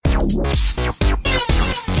Hello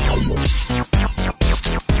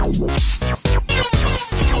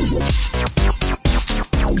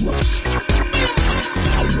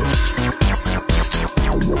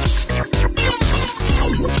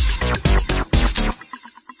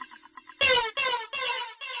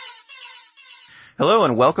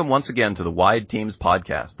and welcome once again to the Wide Teams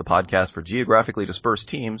Podcast, the podcast for geographically dispersed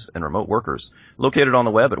teams and remote workers, located on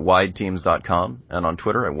the web at wideteams.com and on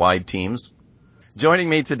Twitter at wideteams. Joining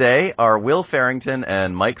me today are Will Farrington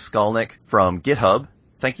and Mike Skolnick from GitHub.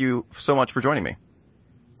 Thank you so much for joining me.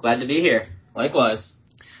 Glad to be here. Likewise.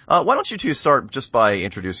 Why don't you two start just by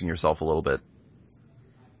introducing yourself a little bit?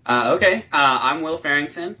 Okay. I'm Will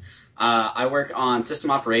Farrington. I work on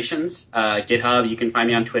system operations, GitHub. You can find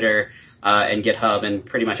me on Twitter and GitHub and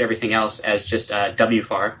pretty much everything else as just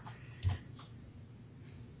WFAR.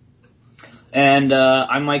 And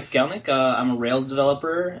I'm Mike Skolnick. I'm a Rails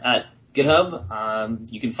developer at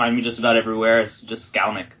GitHub. You can find me just about everywhere. It's just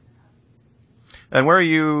Skolnick. And where are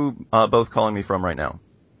you both calling me from right now?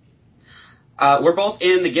 We're both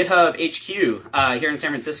in the GitHub HQ here in San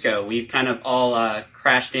Francisco. We've kind of all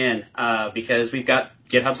crashed in because we've got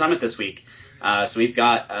GitHub Summit this week. So we've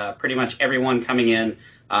got pretty much everyone coming in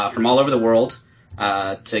from all over the world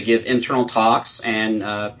to give internal talks and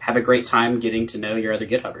have a great time getting to know your other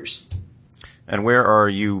GitHubbers. And where are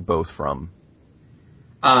you both from?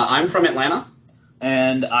 I'm from Atlanta.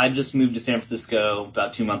 And I just moved to San Francisco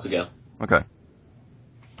about 2 months ago. Okay. All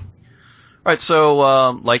right,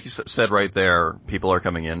 so like you said right there, people are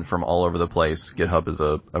coming in from all over the place. GitHub is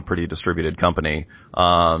a pretty distributed company.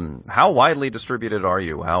 How widely distributed are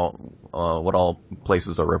you? What all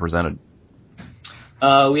places are represented?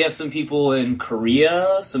 We have some people in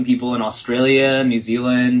Korea, some people in Australia, New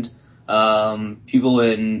Zealand, people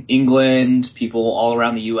in England, people all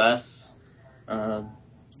around the U.S.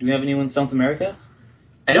 Do we have anyone in South America?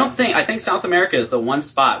 I think South America is the one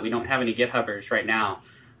spot we don't have any GitHubbers right now.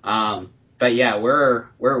 But yeah, we're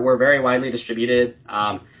very widely distributed.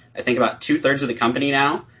 I think about 2/3 of the company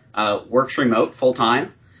now works remote full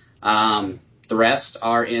time. The rest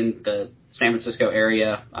are in the San Francisco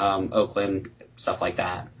area, Oakland, stuff like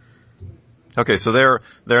that. Okay, so they're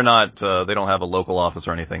not they don't have a local office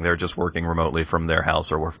or anything. They're just working remotely from their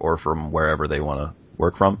house or from wherever they want to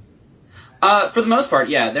work from. For the most part,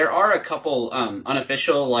 yeah. There are a couple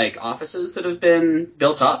unofficial like offices that have been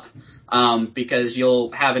built up because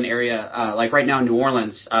you'll have an area like right now in New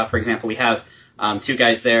Orleans, for example, we have two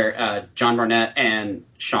guys there, John Barnett and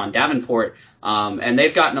Sean Davenport, and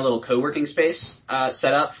they've gotten a little co-working space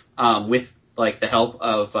set up with like the help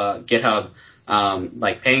of GitHub.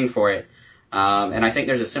 Like paying for it. And I think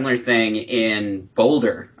there's a similar thing in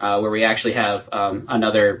Boulder, where we actually have,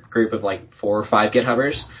 another group of like 4 or 5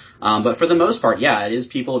 GitHubbers. But for the most part, yeah, it is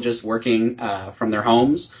people just working, from their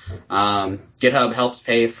homes. GitHub helps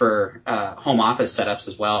pay for, home office setups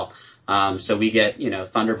as well. So we get,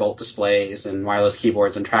 Thunderbolt displays and wireless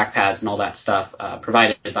keyboards and trackpads and all that stuff,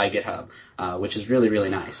 provided by GitHub, which is really, really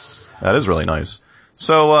nice. That is really nice.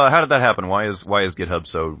 So, how did that happen? Why is GitHub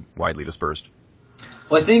so widely dispersed?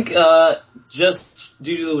 Well, I think just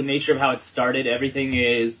due to the nature of how it started, everything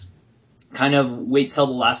is kind of wait till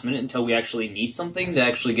the last minute until we actually need something to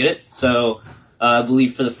actually get it. So I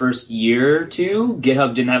believe for the first year or two,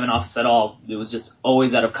 GitHub didn't have an office at all. It was just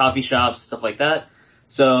always out of coffee shops, stuff like that.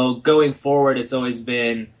 So going forward, it's always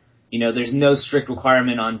been, there's no strict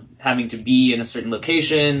requirement on having to be in a certain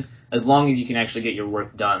location as long as you can actually get your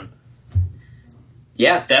work done.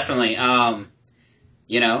 Yeah, definitely. And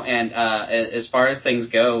as far as things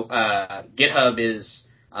go, GitHub is,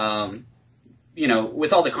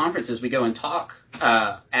 with all the conferences we go and talk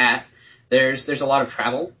at, there's a lot of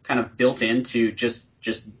travel kind of built into just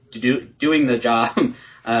doing the job.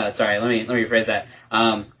 Sorry, let me rephrase that.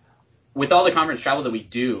 With all the conference travel that we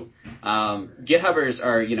do, GitHubbers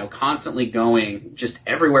are constantly going just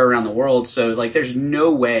everywhere around the world. So like, there's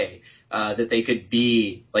no way that they could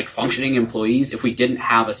be like functioning employees if we didn't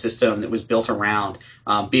have a system that was built around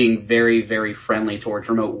being very, very friendly towards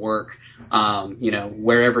remote work,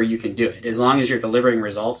 wherever you can do it. As long as you're delivering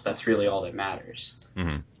results, that's really all that matters.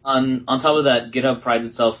 Mm-hmm. On top of that, GitHub prides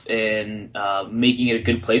itself in making it a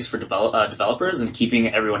good place for developers and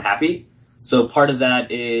keeping everyone happy. So part of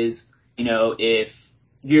that is, if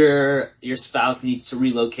your spouse needs to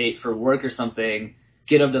relocate for work or something,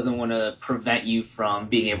 GitHub doesn't want to prevent you from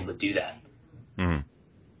being able to do that. Mm-hmm.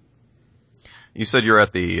 You said you're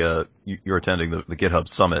at you're attending the GitHub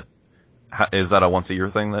Summit. Is that a once a year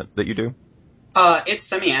thing that you do? It's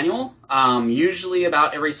semi-annual, usually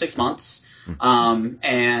about every 6 months.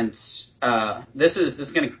 And this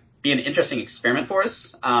is going to be an interesting experiment for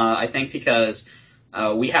us, I think, because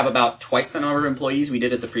We have about twice the number of employees we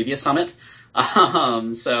did at the previous summit.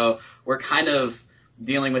 So we're kind of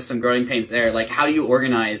dealing with some growing pains there. Like, how do you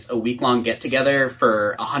organize a week-long get-together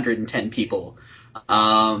for 110 people?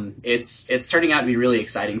 It's turning out to be really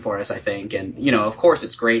exciting for us, I think. And, of course,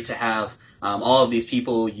 it's great to have all of these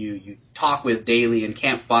people you talk with daily in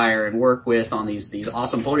Campfire and work with on these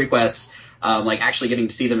awesome pull requests, actually getting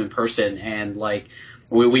to see them in person. And,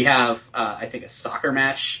 we have, I think, a soccer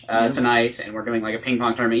match tonight, and we're doing, a ping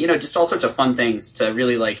pong tournament. Just all sorts of fun things to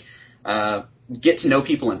really, get to know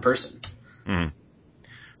people in person. Mm.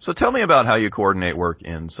 So tell me about how you coordinate work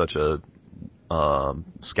in such a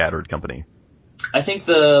scattered company. I think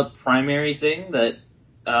the primary thing that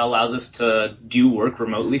allows us to do work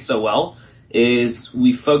remotely so well is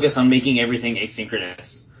we focus on making everything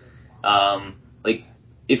asynchronous.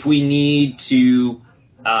 If we need to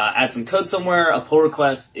add some code somewhere, a pull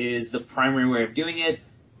request is the primary way of doing it.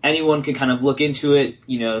 Anyone can kind of look into it,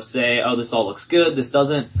 say, oh, this all looks good, this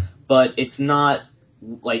doesn't, but it's not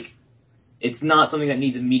something that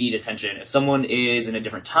needs immediate attention. If someone is in a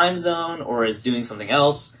different time zone or is doing something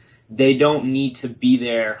else, they don't need to be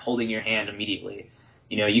there holding your hand immediately.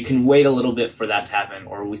 You can wait a little bit for that to happen,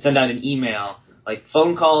 or we send out an email.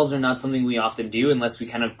 Phone calls are not something we often do unless we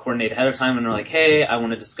kind of coordinate ahead of time and are like, hey, I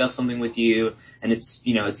want to discuss something with you. And it's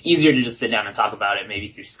easier to just sit down and talk about it,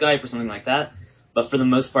 maybe through Skype or something like that. But for the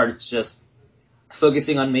most part, it's just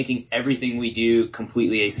focusing on making everything we do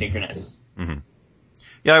completely asynchronous. Mm-hmm.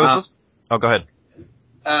 Yeah, oh, go ahead.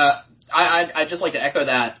 I'd just like to echo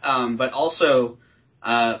that, but also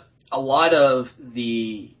a lot of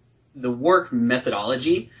the work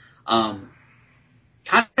methodology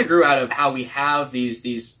kind of grew out of how we have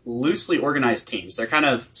these loosely organized teams. They're kind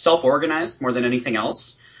of self-organized more than anything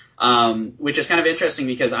else, which is kind of interesting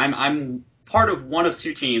because I'm part of one of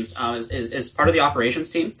two teams, is part of the operations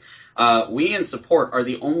team. We in support are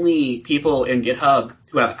the only people in GitHub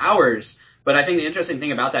who have hours, but I think the interesting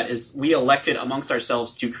thing about that is we elected amongst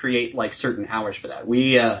ourselves to create certain hours for that.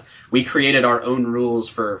 We created our own rules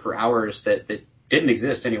for hours that didn't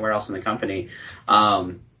exist anywhere else in the company.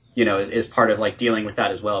 Is part of dealing with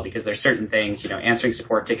that as well, because there's certain things, answering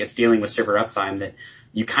support tickets, dealing with server uptime, that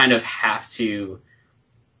you kind of have to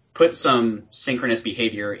put some synchronous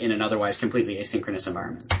behavior in an otherwise completely asynchronous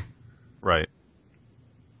environment. Right.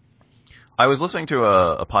 I was listening to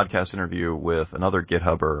a podcast interview with another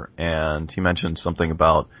GitHubber, and he mentioned something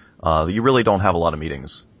about you really don't have a lot of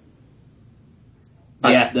meetings.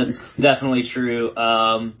 Yeah, that's definitely true.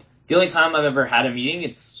 The only time I've ever had a meeting,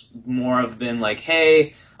 it's more of been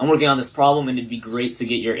hey, I'm working on this problem and it'd be great to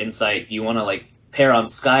get your insight. Do you want to pair on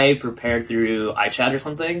Skype or pair through iChat or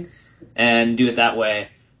something and do it that way?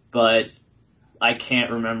 But I can't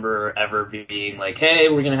remember ever being hey,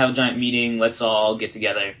 we're going to have a giant meeting, let's all get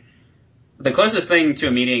together. The closest thing to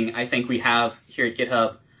a meeting I think we have here at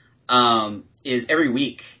GitHub is every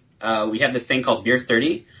week we have this thing called Beer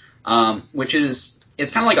 30, which is,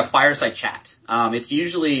 it's kind of like a fireside chat. It's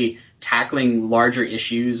usually tackling larger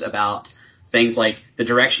issues about things like the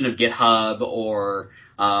direction of GitHub or,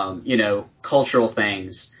 cultural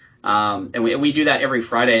things. And we do that every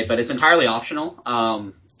Friday, but it's entirely optional.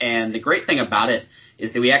 And the great thing about it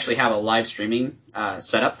is that we actually have a live streaming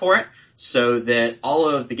setup for it, so that all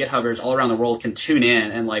of the GitHubbers all around the world can tune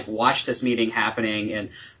in and watch this meeting happening. And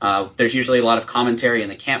there's usually a lot of commentary in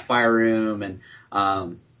the Campfire room, and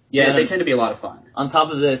they tend to be a lot of fun. On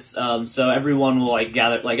top of this, so everyone will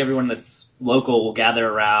gather, everyone that's local will gather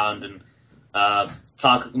around and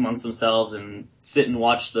talk amongst themselves and sit and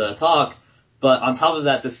watch the talk. But on top of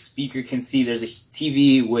that, the speaker can see there's a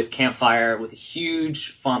TV with Campfire with a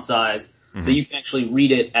huge font size, so you can actually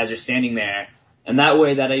read it as you're standing there. And that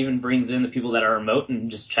way, that even brings in the people that are remote and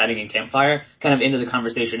just chatting in Campfire kind of into the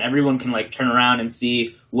conversation. Everyone can turn around and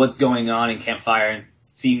see what's going on in Campfire and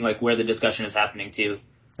seeing where the discussion is happening too.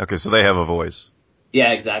 Okay, so they have a voice.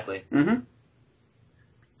 Yeah, exactly. Mm-hmm.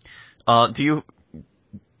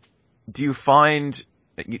 Do you find,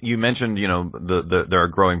 you mentioned, there are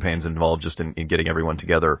growing pains involved just in getting everyone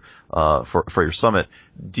together, for your summit.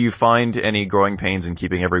 Do you find any growing pains in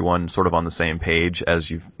keeping everyone sort of on the same page as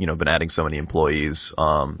you've, been adding so many employees,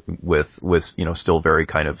 with, still very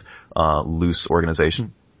kind of, loose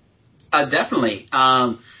organization? Definitely.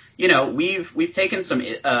 We've taken some,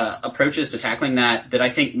 approaches to tackling that I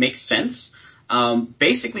think makes sense.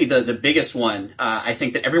 Basically the biggest one, I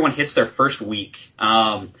think that everyone hits their first week,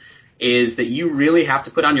 is that you really have to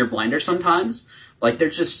put on your blinders sometimes.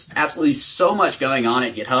 There's just absolutely so much going on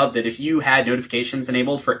at GitHub that if you had notifications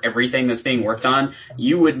enabled for everything that's being worked on,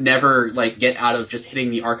 you would never get out of just hitting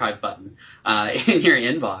the archive button in your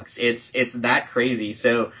inbox. It's that crazy.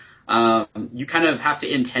 So you kind of have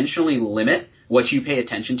to intentionally limit what you pay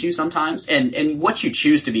attention to sometimes and what you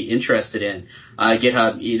choose to be interested in.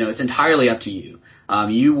 GitHub, it's entirely up to you.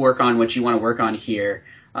 You work on what you want to work on here.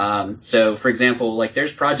 So for example, like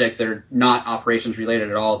there's projects that are not operations related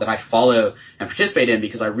at all that I follow and participate in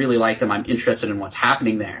because I really like them. I'm interested in what's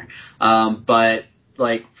happening there. But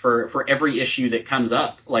like for every issue that comes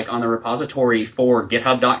up, like on the repository for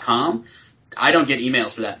github.com, I don't get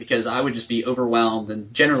emails for that because I would just be overwhelmed.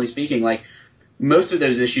 And generally speaking, like most of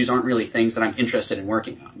those issues aren't really things that I'm interested in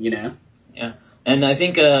working on, Yeah. And I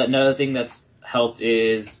think another thing that's helped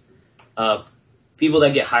is people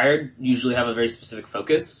that get hired usually have a very specific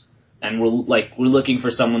focus, and we're looking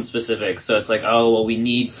for someone specific. So it's like, oh, well, we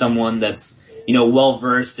need someone that's, well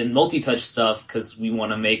versed in multi-touch stuff because we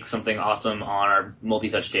want to make something awesome on our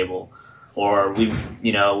multi-touch table, or we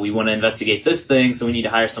want to investigate this thing, so we need to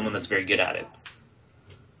hire someone that's very good at it.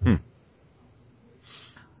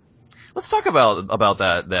 Let's talk about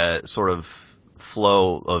that sort of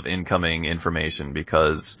flow of incoming information,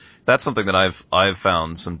 because that's something that I've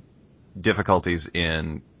found some difficulties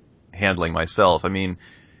in handling myself. I mean,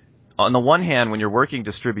 on the one hand, when you're working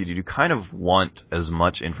distributed, you kind of want as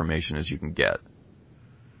much information as you can get.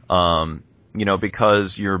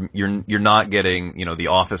 Because you're not getting, the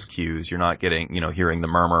office cues, you're not getting, hearing the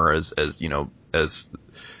murmur as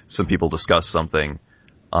some people discuss something.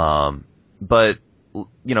 But,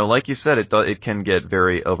 like you said, it can get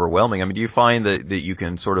very overwhelming. I mean, do you find that you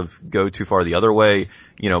can sort of go too far the other way,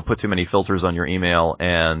 put too many filters on your email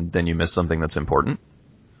and then you miss something that's important?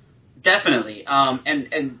 Definitely.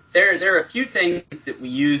 And there are a few things that we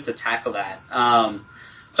use to tackle that.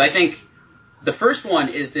 So I think the first one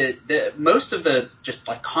is that most of the just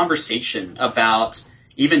like conversation about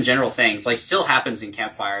even general things like still happens in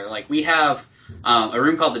Campfire. Like we have a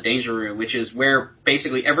room called the Danger Room, which is where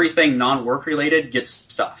basically everything non-work related gets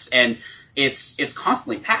stuffed, and it's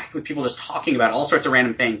constantly packed with people just talking about all sorts of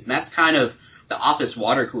random things, and that's kind of the office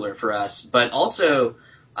water cooler for us. But also,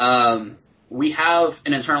 we have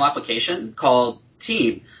an internal application called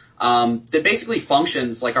Team that basically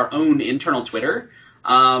functions like our own internal Twitter.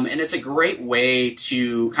 And it's a great way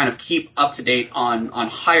to kind of keep up to date on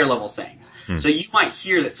higher level things. So you might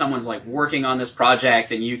hear that someone's like working on this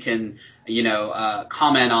project, and you can,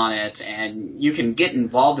 comment on it, and you can get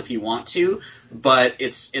involved if you want to, but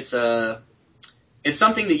it's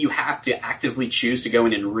something that you have to actively choose to go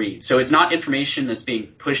in and read. So it's not information that's being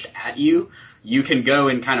pushed at you. You can go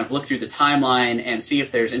and kind of look through the timeline and see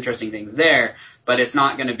if there's interesting things there, but it's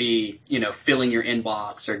not going to be, filling your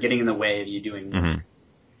inbox or getting in the way of you doing work. Mm-hmm.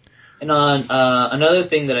 And on another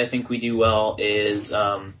thing that I think we do well is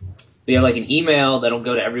we have like an email that'll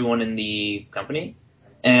go to everyone in the company.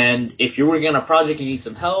 And if you're working on a project and you need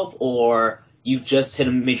some help, or you've just hit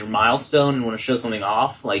a major milestone and want to show something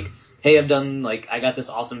off, like, hey, I got this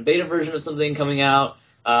awesome beta version of something coming out.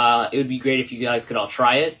 It would be great if you guys could all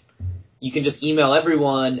try it. You can just email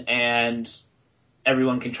everyone and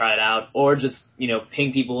everyone can try it out, or just,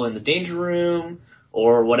 ping people in the Danger Room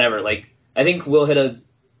or whatever. Like, I think we'll hit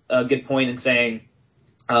a good point in saying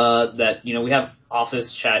that, we have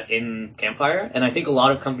office chat in Campfire, and I think a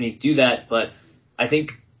lot of companies do that, but I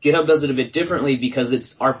think GitHub does it a bit differently because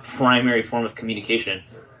it's our primary form of communication.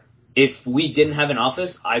 If we didn't have an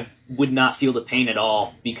office, I would not feel the pain at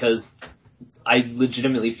all because I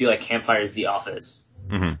legitimately feel like Campfire is the office.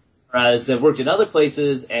 Mm-hmm. Whereas I've worked in other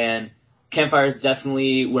places, and Campfire is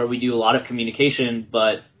definitely where we do a lot of communication,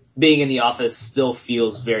 but being in the office still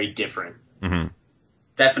feels very different. Mm-hmm.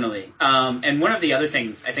 Definitely. And one of the other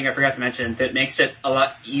things I think I forgot to mention that makes it a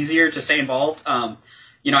lot easier to stay involved, I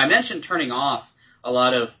mentioned turning off a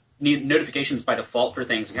lot of notifications by default for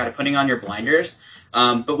things and kind of putting on your blinders.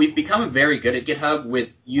 But we've become very good at GitHub with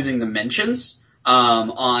using the mentions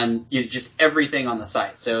on just everything on the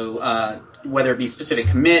site. So whether it be specific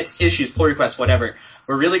commits, issues, pull requests, whatever,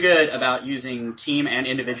 we're really good about using team and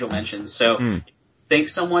individual mentions. So if you think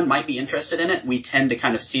someone might be interested in it, we tend to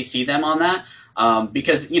kind of CC them on that.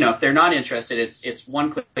 Because, if they're not interested, it's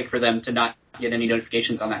one click for them to not get any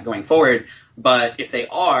notifications on that going forward. But if they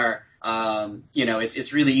are,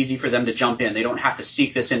 it's really easy for them to jump in. They don't have to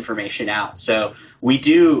seek this information out. So we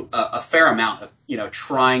do a fair amount of,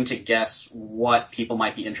 trying to guess what people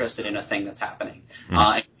might be interested in a thing that's happening,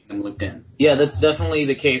 and getting them looped in. Yeah, that's definitely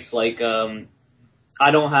the case. Like,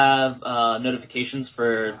 I don't have notifications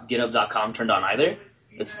for GitHub.com turned on either.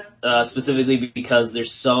 Specifically because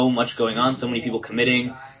there's so much going on, so many people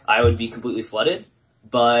committing, I would be completely flooded.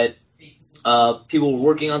 But people were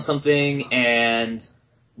working on something and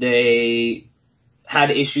they had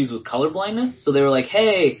issues with color blindness. So they were like,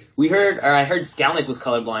 hey, I heard Skalnick was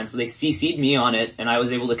colorblind. So they CC'd me on it, and I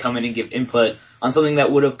was able to come in and give input on something that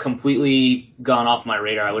would have completely gone off my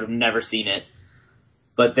radar. I would have never seen it.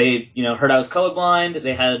 But they, heard I was colorblind.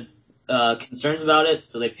 They had concerns about it,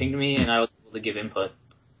 so they pinged me, and I was able to give input.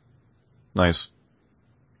 Nice.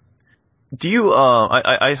 Do you,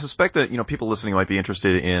 I suspect that, people listening might be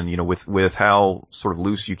interested in, with how sort of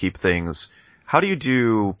loose you keep things. How do you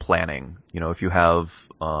do planning? If you have,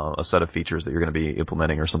 a set of features that you're going to be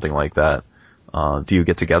implementing or something like that, do you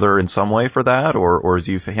get together in some way for that, or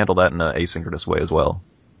do you handle that in an asynchronous way as well?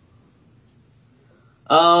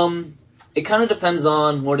 It kind of depends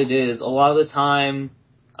on what it is. A lot of the time,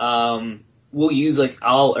 we'll use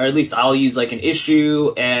I'll use like an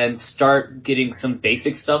issue and start getting some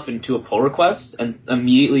basic stuff into a pull request and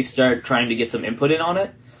immediately start trying to get some input in on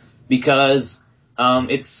it, because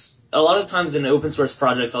it's a lot of times in open source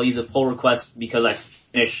projects I'll use a pull request because I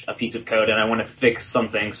finished a piece of code and I want to fix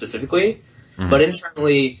something specifically. Mm-hmm. But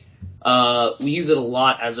internally, we use it a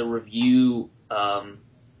lot as a review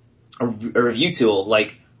tool.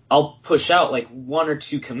 Like, I'll push out like 1 or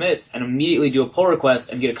 2 commits and immediately do a pull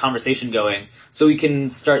request and get a conversation going, so we can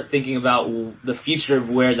start thinking about the future of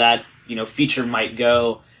where that, feature might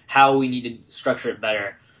go, how we need to structure it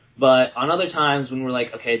better. But on other times when we're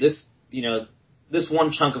like, okay, this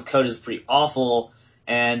one chunk of code is pretty awful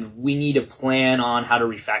and we need a plan on how to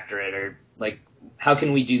refactor it, or like, how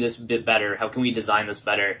can we do this a bit better? How can we design this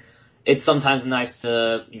better? It's sometimes nice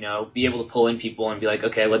to, be able to pull in people and be like,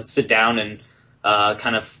 okay, let's sit down and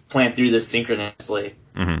kind of plan through this synchronously.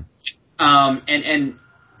 Mm-hmm. And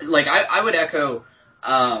like I would echo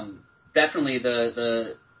definitely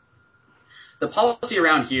the policy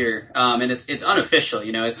around here, and it's unofficial.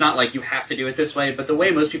 It's not like you have to do it this way, but the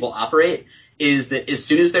way most people operate is that as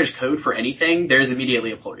soon as there's code for anything, there's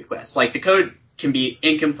immediately a pull request. Like, the code can be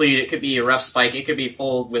incomplete, it could be a rough spike, it could be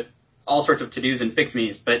full with all sorts of to-dos and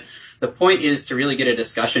fix-me's, but the point is to really get a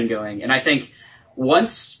discussion going. And I think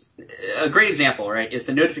a great example, right, is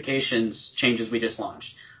the notifications changes we just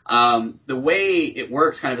launched. The way it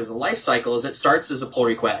works kind of as a life cycle is it starts as a pull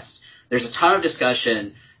request. There's a ton of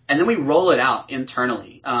discussion, and then we roll it out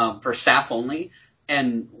internally for staff only.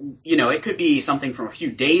 And, it could be something from a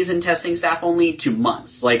few days in testing staff only to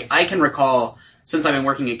months. Like, I can recall, since I've been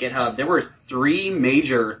working at GitHub, there were 3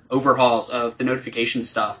 major overhauls of the notification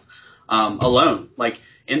stuff alone, like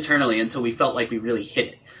internally, until we felt like we really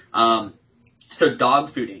hit it. So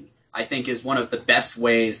dog fooding, I think, is one of the best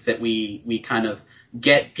ways that we kind of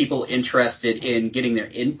get people interested in getting their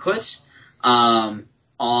input on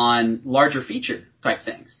larger feature type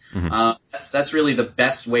things. Mm-hmm. That's really the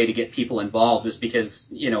best way to get people involved, is because,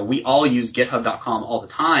 we all use GitHub.com all the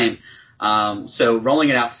time. So rolling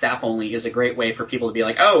it out staff only is a great way for people to be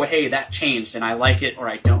like, oh, hey, that changed and I like it or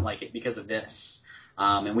I don't like it because of this.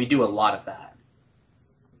 And we do a lot of that.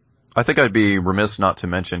 I think I'd be remiss not to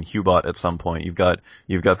mention Hubot at some point. You've got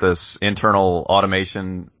this internal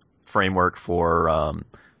automation framework for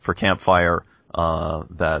Campfire,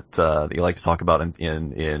 that you like to talk about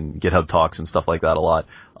in GitHub talks and stuff like that a lot.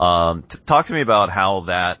 Talk to me about how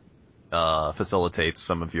that, facilitates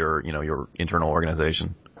some of your internal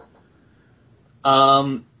organization.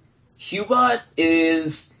 Hubot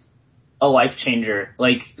is a life changer.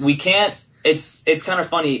 Like, it's kind of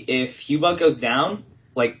funny, if Hubot goes down,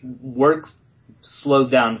 like, work slows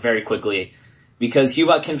down very quickly, because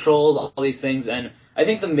Hubot controls all these things. And I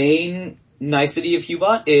think the main nicety of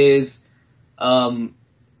Hubot is,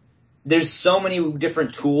 there's so many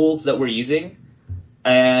different tools that we're using,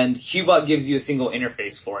 and Hubot gives you a single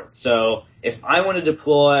interface for it. So if I want to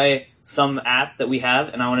deploy some app that we have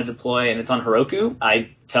and I want to deploy, and it's on Heroku, I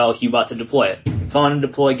tell Hubot to deploy it. If I want to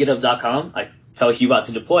deploy GitHub.com, I tell Hubot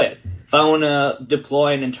to deploy it. If I want to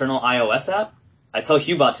deploy an internal iOS app, I tell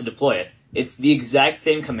Hubot to deploy it. It's the exact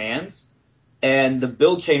same commands, and the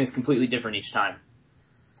build chain is completely different each time.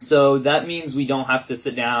 So that means we don't have to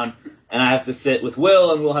sit down and I have to sit with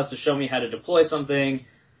Will, and Will has to show me how to deploy something.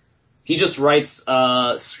 He just writes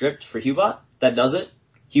a script for Hubot that does it.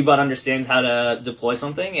 Hubot understands how to deploy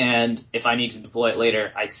something, and if I need to deploy it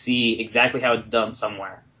later, I see exactly how it's done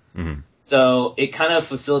somewhere. Mm-hmm. So it kind of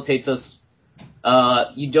facilitates us.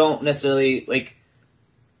 You don't necessarily, like,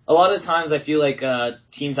 a lot of times I feel like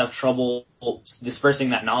teams have trouble dispersing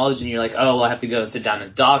that knowledge, and you're like, oh, well, I have to go sit down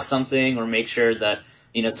and doc something or make sure that,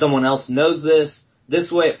 someone else knows this.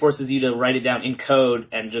 This way it forces you to write it down in code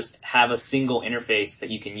and just have a single interface that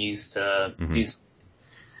you can use to do something.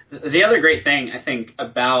 The other great thing, I think,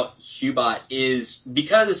 about Hubot is,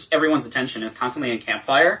 because everyone's attention is constantly in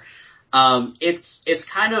Campfire, it's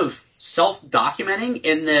kind of self-documenting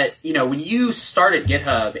in that, when you start at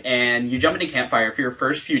GitHub and you jump into Campfire for your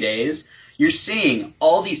first few days, you're seeing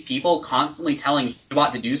all these people constantly telling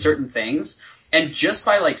Hubot to do certain things. And just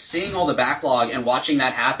by like seeing all the backlog and watching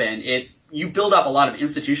that happen, you build up a lot of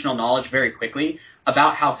institutional knowledge very quickly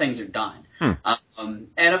about how things are done.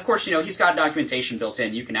 And of course, he's got documentation built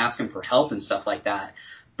in. You can ask him for help and stuff like that.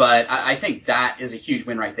 But I think that is a huge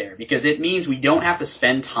win right there, because it means we don't have to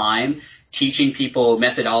spend time teaching people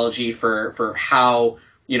methodology for how,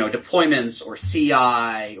 deployments or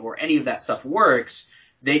CI or any of that stuff works.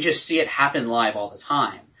 They just see it happen live all the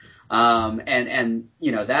time. And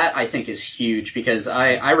that I think is huge, because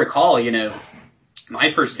I recall,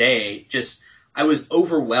 my first day, I was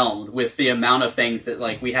overwhelmed with the amount of things that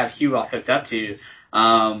like we have Hubot hooked up to.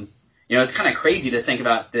 It's kind of crazy to think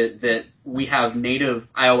about that we have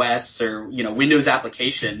native iOS or, Windows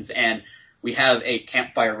applications, and we have a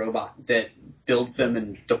Campfire robot that builds them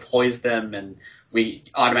and deploys them, and we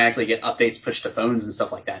automatically get updates pushed to phones and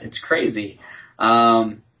stuff like that. It's crazy.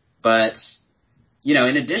 But,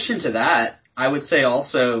 in addition to that, I would say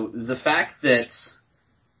also the fact that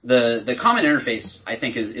the common interface, I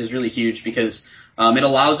think, is really huge, because it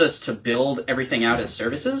allows us to build everything out as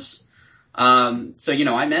services. So,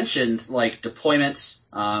 I mentioned like deployment,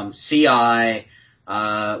 CI,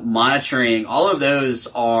 monitoring, all of those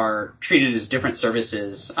are treated as different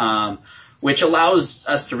services, which allows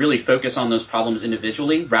us to really focus on those problems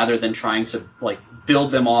individually rather than trying to like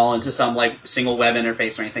build them all into some like single web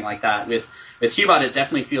interface or anything like that. With Hubot, it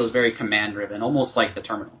definitely feels very command driven, almost like the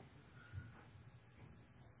terminal.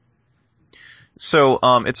 So,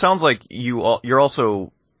 it sounds like you're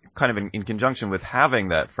also kind of in conjunction with having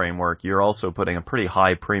that framework, you're also putting a pretty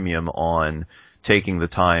high premium on taking the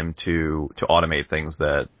time to automate things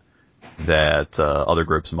that other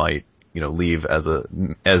groups might, leave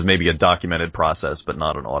as maybe a documented process, but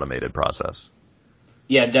not an automated process.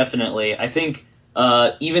 Yeah, definitely. I think,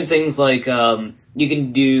 even things like, you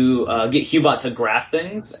can get Hubot to graph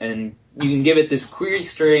things, and you can give it this query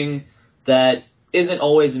string that isn't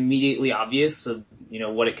always immediately obvious of,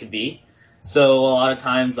 what it could be. So a lot of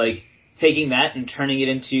times, like, taking that and turning it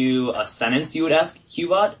into a sentence you would ask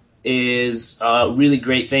Hubot is a really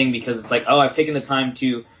great thing, because it's like, oh, I've taken the time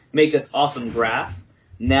to make this awesome graph.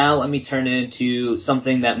 Now let me turn it into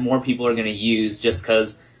something that more people are going to use just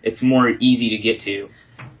because it's more easy to get to.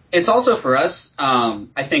 It's also for us,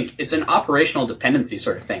 I think it's an operational dependency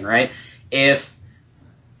sort of thing, right? If,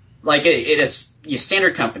 like, it is a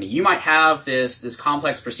standard company, you might have this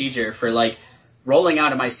complex procedure for, like, rolling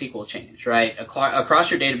out a MySQL change, right? Across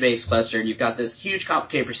your database cluster, and you've got this huge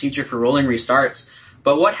complicated procedure for rolling restarts.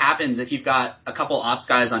 But what happens if you've got a couple ops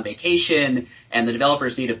guys on vacation and the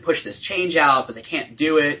developers need to push this change out, but they can't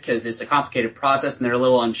do it because it's a complicated process and they're a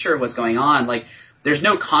little unsure of what's going on? Like, there's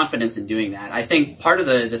no confidence in doing that. I think part of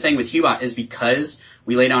the thing with Hubot is because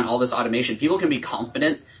we lay down all this automation, people can be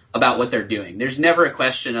confident about what they're doing. There's never a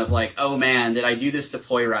question of like, oh man, did I do this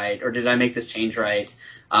deploy right? Or did I make this change right?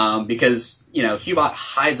 Because, Hubot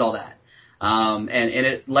hides all that. And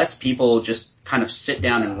it lets people just kind of sit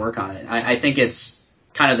down and work on it. I think it's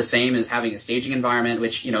kind of the same as having a staging environment,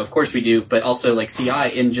 which, of course we do, but also like CI,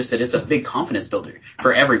 in just that it's a big confidence builder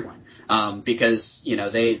for everyone. Because,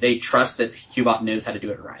 they trust that Hubot knows how to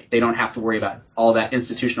do it right. They don't have to worry about all that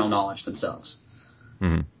institutional knowledge themselves.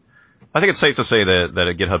 Mm-hmm. I think it's safe to say that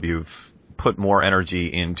at GitHub you've put more energy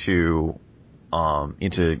into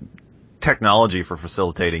technology for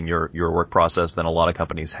facilitating your work process than a lot of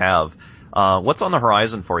companies have. What's on the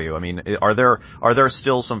horizon for you? I mean, are there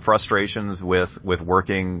still some frustrations with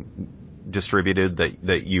working distributed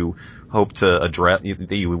that you hope to address,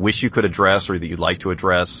 that you wish you could address, or that you'd like to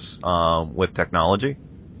address with technology?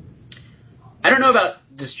 I don't know about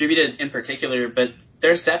distributed in particular, but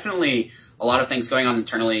there's definitely a lot of things going on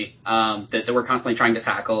internally that we're constantly trying to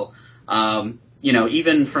tackle.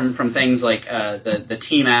 Even from things like the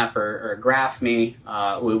team app or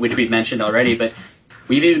GraphMe, which we've mentioned already, but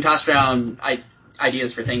we've even tossed around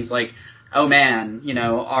ideas for things like, oh man,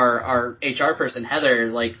 our HR person, Heather,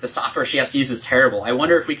 like the software she has to use is terrible. I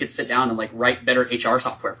wonder if we could sit down and like write better HR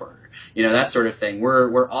software for her. That sort of thing.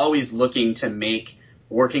 We're always looking to make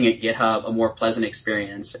working at GitHub a more pleasant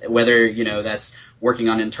experience, whether, that's working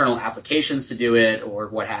on internal applications to do it or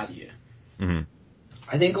what have you. Mm-hmm.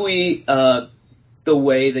 I think the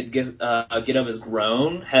way that GitHub has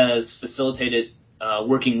grown has facilitated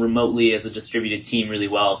working remotely as a distributed team really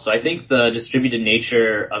well. So I think the distributed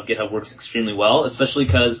nature of GitHub works extremely well, especially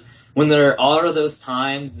because when there are those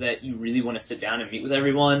times that you really want to sit down and meet with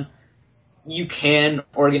everyone, you can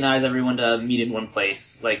organize everyone to meet in one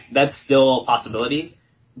place. Like, that's still a possibility,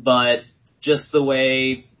 but just the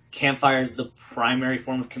way Campfire is the primary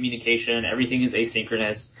form of communication. Everything is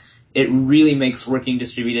asynchronous. It really makes working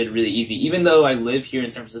distributed really easy. Even though I live here in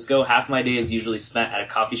San Francisco, half my day is usually spent at a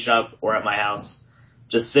coffee shop or at my house,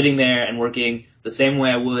 just sitting there and working the same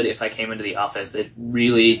way I would if I came into the office. It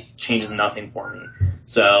really changes nothing for me.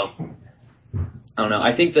 So, I don't know.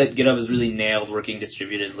 I think that GitHub has really nailed working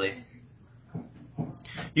distributedly.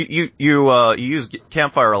 You use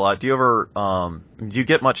Campfire a lot. Do you ever do you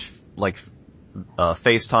get much like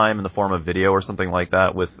FaceTime in the form of video or something like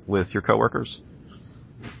that with your coworkers?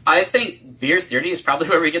 I think Beer 30 is probably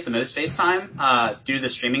where we get the most FaceTime due to the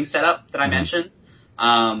streaming setup that I mentioned.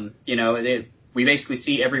 We basically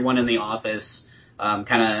see everyone in the office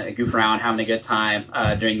kind of goof around, having a good time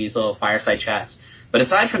during these little fireside chats. But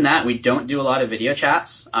aside from that, we don't do a lot of video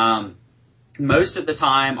chats. Most of the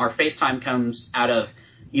time, our FaceTime comes out of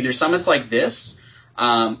either summits like this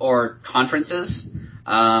or conferences.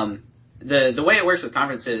 The way it works with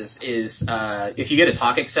conferences is if you get a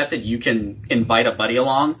talk accepted, you can invite a buddy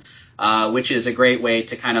along, which is a great way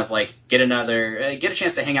to kind of like get a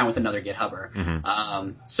chance to hang out with another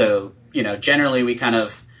GitHubber. So generally we kind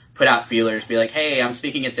of put out feelers, be like, hey, I'm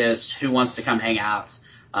speaking at this, who wants to come hang out?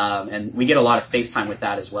 And we get a lot of FaceTime with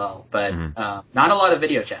that as well, but not a lot of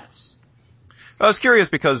video chats. I was curious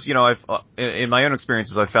because, I've in my own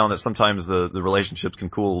experiences, I've found that sometimes the relationships can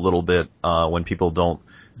cool a little bit when people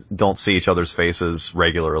don't see each other's faces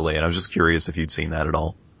regularly, and I was just curious if you'd seen that at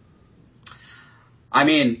all. I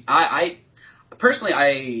mean, I personally,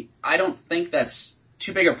 I don't think that's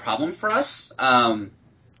too big a problem for us. I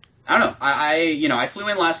don't know. I flew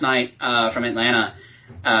in last night from Atlanta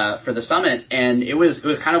for the summit, and it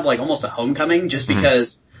was kind of like almost a homecoming, just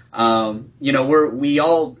because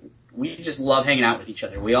we just love hanging out with each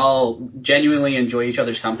other. We all genuinely enjoy each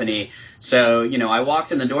other's company. So, I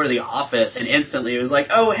walked in the door to the office and instantly it was like,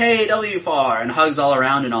 oh, hey, WFAR, and hugs all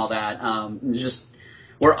around and all that.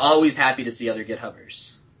 We're always happy to see other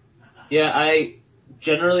GitHubbers. Yeah, I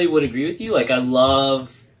generally would agree with you. Like, I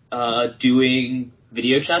love doing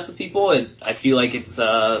video chats with people, and I feel like it's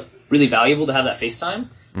really valuable to have that FaceTime.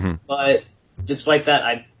 But despite that,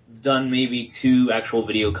 I've done maybe 2 actual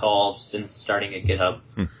video calls since starting at GitHub.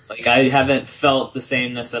 Like, I haven't felt the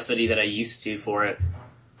same necessity that I used to for it.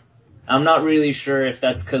 I'm not really sure if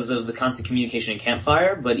that's because of the constant communication in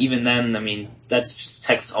Campfire, but even then, I mean, that's just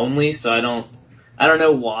text only, so I don't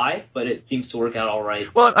know why, but it seems to work out all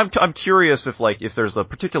right. Well, I'm curious if there's a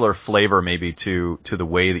particular flavor maybe to the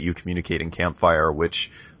way that you communicate in Campfire,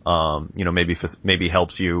 which maybe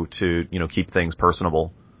helps you to keep things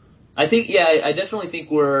personable. I think, I definitely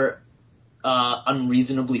think we're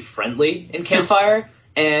unreasonably friendly in Campfire,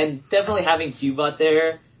 and definitely having Hubot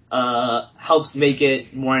there helps make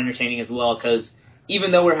it more entertaining as well, because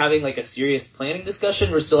even though we're having like a serious planning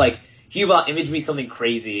discussion, we're still like, Hubot, image me something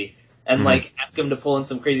crazy, and like ask him to pull in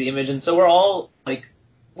some crazy image, and so we're all like,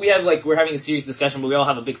 we're having a serious discussion, but we all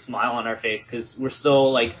have a big smile on our face, because we're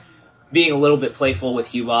still like being a little bit playful with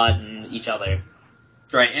Hubot and each other.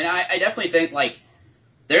 Right, and I definitely think like,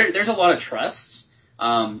 there's a lot of trust.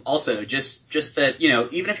 Also, just that,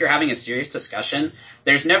 even if you're having a serious discussion,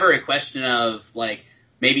 there's never a question of like,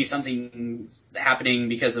 maybe something's happening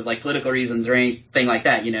because of like political reasons or anything like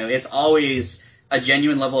that. It's always a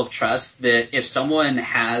genuine level of trust that if someone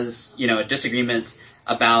has, a disagreement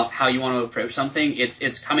about how you want to approach something,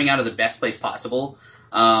 it's coming out of the best place possible.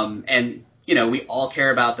 And we all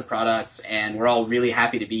care about the products and we're all really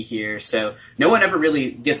happy to be here. So no one ever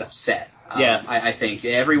really gets upset. Yeah. I think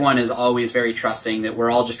everyone is always very trusting that we're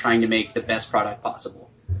all just trying to make the best product possible.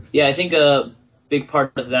 Yeah, I think a big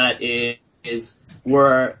part of that is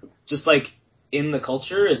we're just like in the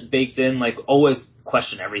culture is baked in, like always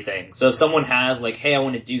question everything. So if someone has like, hey, I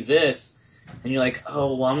want to do this, and you're like,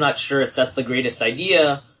 oh, well, I'm not sure if that's the greatest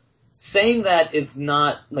idea. Saying that is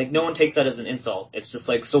not, like, no one takes that as an insult. It's just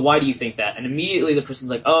like, so why do you think that? And immediately the person's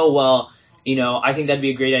like, oh, well, I think that'd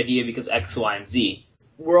be a great idea because X, Y, and Z.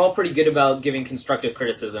 We're all pretty good about giving constructive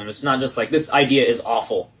criticism. It's not just like, this idea is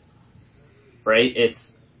awful, right?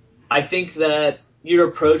 I think that your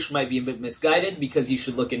approach might be a bit misguided because you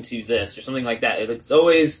should look into this or something like that. It's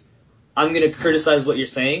always, I'm going to criticize what you're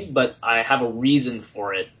saying, but I have a reason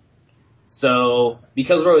for it. So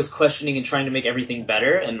because we're always questioning and trying to make everything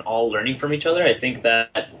better and all learning from each other, I think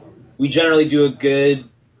that we generally do a good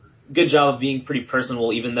job of being pretty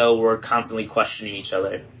personable, even though we're constantly questioning each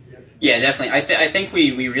other. Yeah, definitely. I think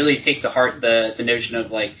we really take to heart the notion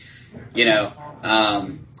of like,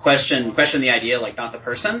 question the idea, like not the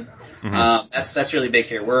person. That's really big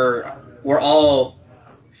here. We're all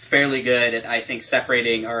fairly good at, I think,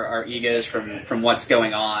 separating our egos from what's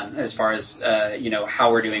going on as far as,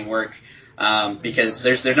 how we're doing work. because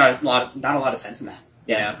there's not a lot of sense in that.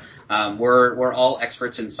 You know, we're all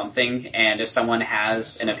experts in something, and if someone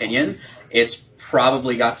has an opinion, it's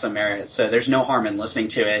probably got some merit. So there's no harm in listening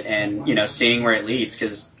to it and, you know, seeing where it leads,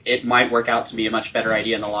 because it might work out to be a much better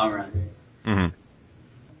idea in the long run.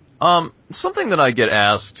 Mm-hmm. Something that I get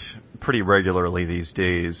asked pretty regularly these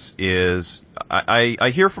days is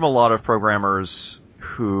I hear from a lot of programmers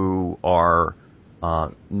who are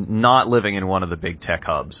not living in one of the big tech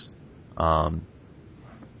hubs.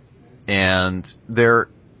 And they're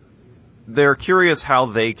curious how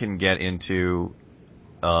they can get into,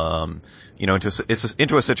 you know,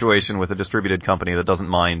 into a situation with a distributed company that doesn't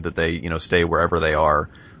mind that they, you know, stay wherever they are.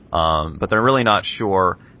 But they're really not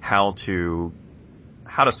sure how to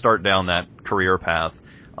start down that career path.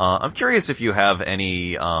 I'm curious if you have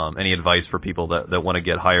any advice for people that want to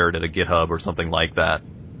get hired at a GitHub or something like that.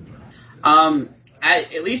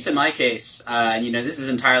 At least in my case, and you know, this is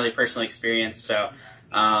entirely personal experience, so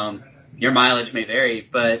your mileage may vary,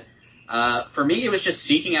 but for me, it was just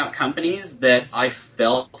seeking out companies that I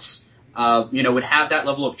felt, you know, would have that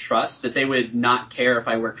level of trust, that they would not care if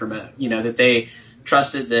I worked remote. You know, that they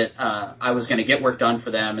trusted that I was going to get work done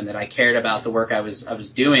for them, and that I cared about the work I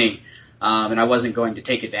was doing, and I wasn't going to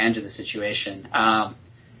take advantage of the situation.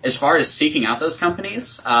 As far as seeking out those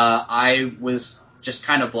companies, I was just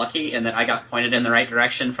kind of lucky in that I got pointed in the right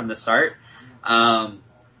direction from the start.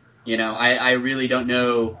 You know, I really don't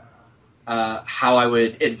know how I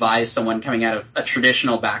would advise someone coming out of a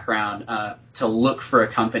traditional background to look for a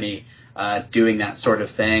company doing that sort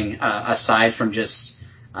of thing, aside from just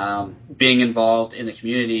being involved in the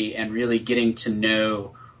community and really getting to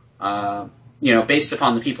know, you know, based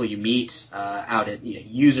upon the people you meet out at, you know,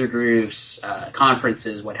 user groups,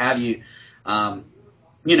 conferences, what have you.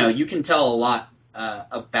 You know, you can tell a lot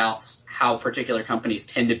about how particular companies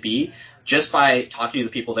tend to be just by talking to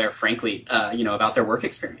the people there, frankly, you know, about their work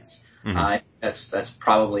experience. Mm-hmm. That's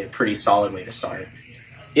probably a pretty solid way to start.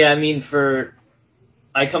 Yeah, I mean,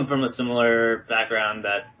 I come from a similar background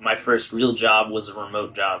that my first real job was a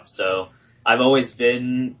remote job. So I've always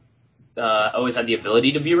had the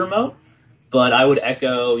ability to be remote, but I would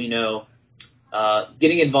echo, you know,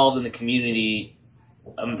 getting involved in the community,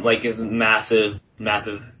 is massive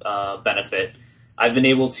benefit. I've been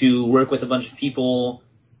able to work with a bunch of people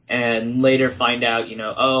and later find out, you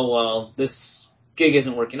know, oh, well, this gig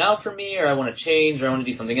isn't working out for me, or I want to change, or I want to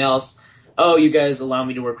do something else. Oh, you guys allow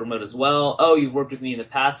me to work remote as well. Oh, you've worked with me in the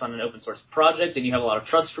past on an open source project and you have a lot of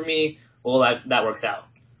trust for me. Well, that works out.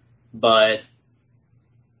 But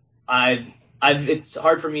it's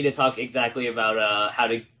hard for me to talk exactly about how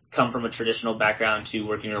to come from a traditional background to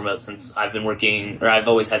working remote, since I've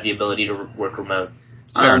always had the ability to work remote.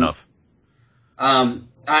 Fair enough.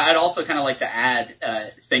 I'd also kind of like to add,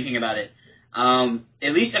 thinking about it,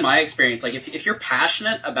 at least in my experience, like if you're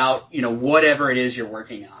passionate about, you know, whatever it is you're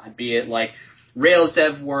working on, be it like Rails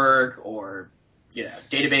dev work or, you know,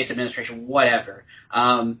 database administration, whatever,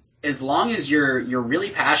 as long as you're really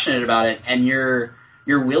passionate about it and you're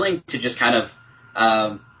willing to just kind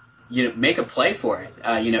of, you know, make a play for it.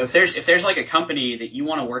 You know, if there's like a company that you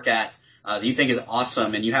want to work at, that you think is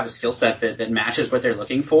awesome and you have a skill set that matches what they're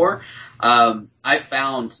looking for, I've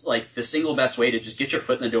found like the single best way to just get your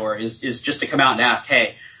foot in the door is just to come out and ask,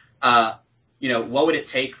 hey, you know, what would it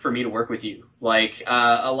take for me to work with you? Like,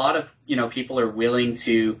 a lot of, you know, people are willing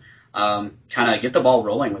to, kind of get the ball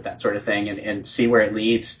rolling with that sort of thing and see where it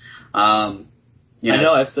leads. You know, I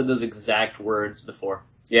know I've said those exact words before.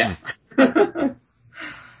 Yeah. Nice.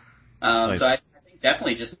 So I think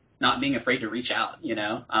definitely just not being afraid to reach out, you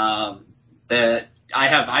know, that I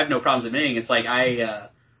have no problems admitting. It's like I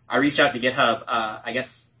reached out to GitHub, I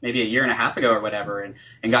guess maybe a year and a half ago or whatever,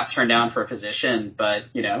 and got turned down for a position, but,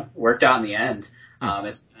 you know, worked out in the end.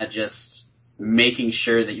 It's just making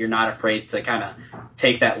sure that you're not afraid to kind of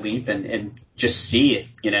take that leap and just see it,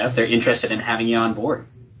 you know, if they're interested in having you on board.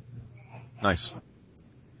 Nice.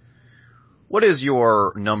 What is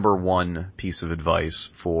your number one piece of advice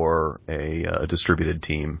for a distributed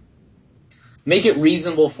team? Make it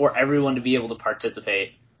reasonable for everyone to be able to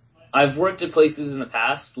participate. I've worked at places in the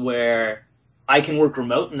past where I can work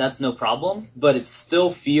remote and that's no problem, but it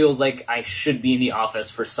still feels like I should be in the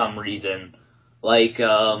office for some reason. Like,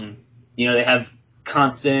 you know, they have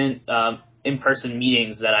constant in-person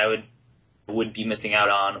meetings that I would be missing out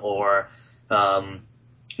on, or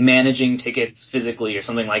managing tickets physically or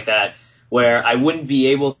something like that, where I wouldn't be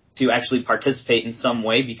able to actually participate in some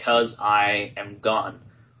way because I am gone.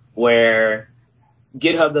 Where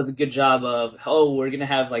GitHub does a good job of, oh, we're going to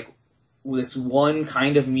have like this one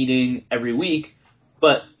kind of meeting every week,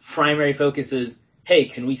 but primary focus is, hey,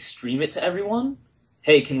 can we stream it to everyone?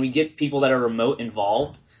 hey, can we get people that are remote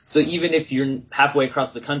involved? So even if you're halfway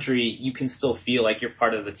across the country, you can still feel like you're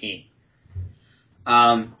part of the team.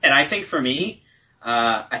 And I think for me,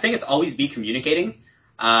 I think it's always be communicating.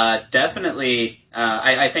 Definitely,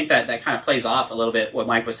 I think that kind of plays off a little bit what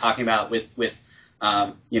Mike was talking about with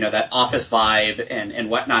that office vibe and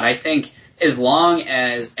whatnot. I think as long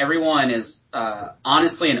as everyone is,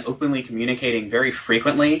 honestly and openly communicating very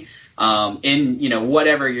frequently, in,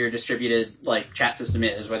 whatever your distributed, like, chat system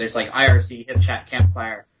is, whether it's like IRC, HipChat,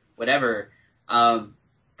 Campfire, whatever,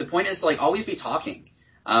 the point is, like, always be talking.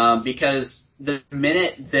 Because the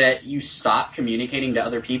minute that you stop communicating to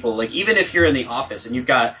other people, like, even if you're in the office and you've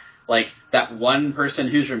got, like, that one person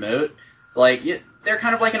who's remote, like, they're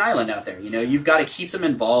kind of like an island out there, you've got to keep them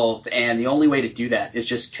involved, and the only way to do that is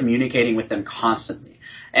just communicating with them constantly.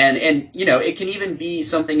 And it can even be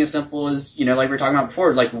something as simple as, like we were talking about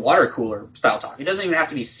before, like water cooler style talk. It doesn't even have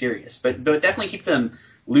to be serious, but definitely keep them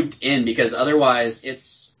looped in, because otherwise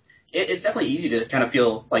it's definitely easy to kind of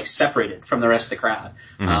feel like separated from the rest of the crowd,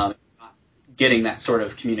 getting that sort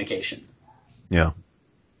of communication. Yeah.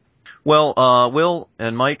 Well, Will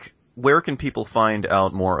and Mike, where can people find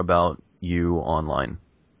out more about you online?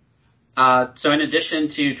 So in addition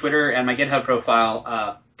to Twitter and my GitHub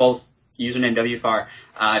profile, both username WFAR,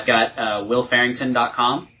 I've got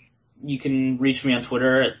willfarrington.com. You can reach me on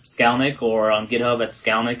Twitter at Skalnick or on GitHub at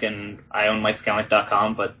Skalnick, and I own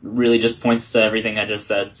MikeSkalnick.com, but really just points to everything I just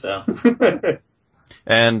said, so.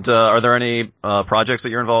 And are there any projects that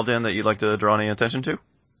you're involved in that you'd like to draw any attention to?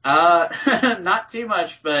 Not too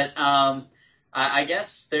much, but I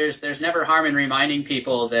guess there's never harm in reminding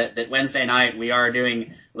people that Wednesday night we are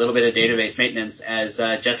doing a little bit of database maintenance as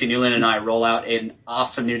Jesse Newland and I roll out an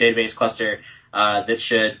awesome new database cluster that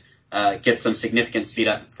should get some significant speed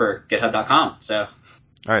up for GitHub.com. So.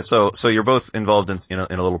 All right, so you're both involved in a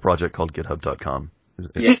little project called GitHub.com.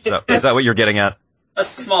 Yes. Is that what you're getting at? A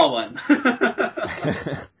small one.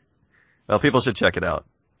 Well, people should check it out.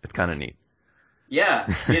 It's kind of neat. Yeah,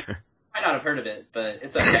 you might not have heard of it, but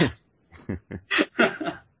it's okay.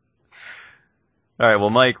 All right, well,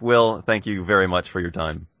 Mike, Will, thank you very much for your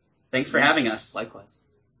time. Thanks for having us. Likewise.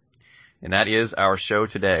 And that is our show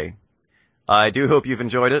today. I do hope you've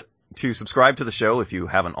enjoyed it. To subscribe to the show if you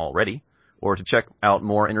haven't already, or to check out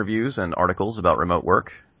more interviews and articles about remote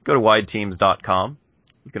work, go to wideteams.com.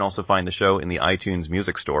 You can also find the show in the iTunes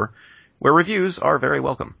Music Store, where reviews are very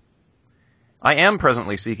welcome. I am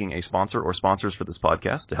presently seeking a sponsor or sponsors for this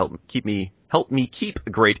podcast to help me keep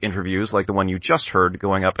great interviews like the one you just heard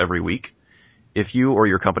going up every week. If you or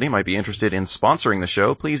your company might be interested in sponsoring the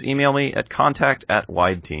show, please email me at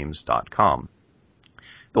contact@wideteams.com.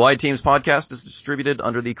 The Wide Teams podcast is distributed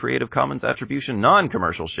under the Creative Commons Attribution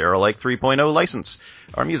Non-Commercial Share-alike 3.0 license.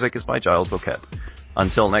 Our music is by Giles Bouquet.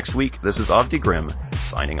 Until next week, this is Avdi Grimm,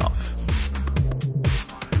 signing off.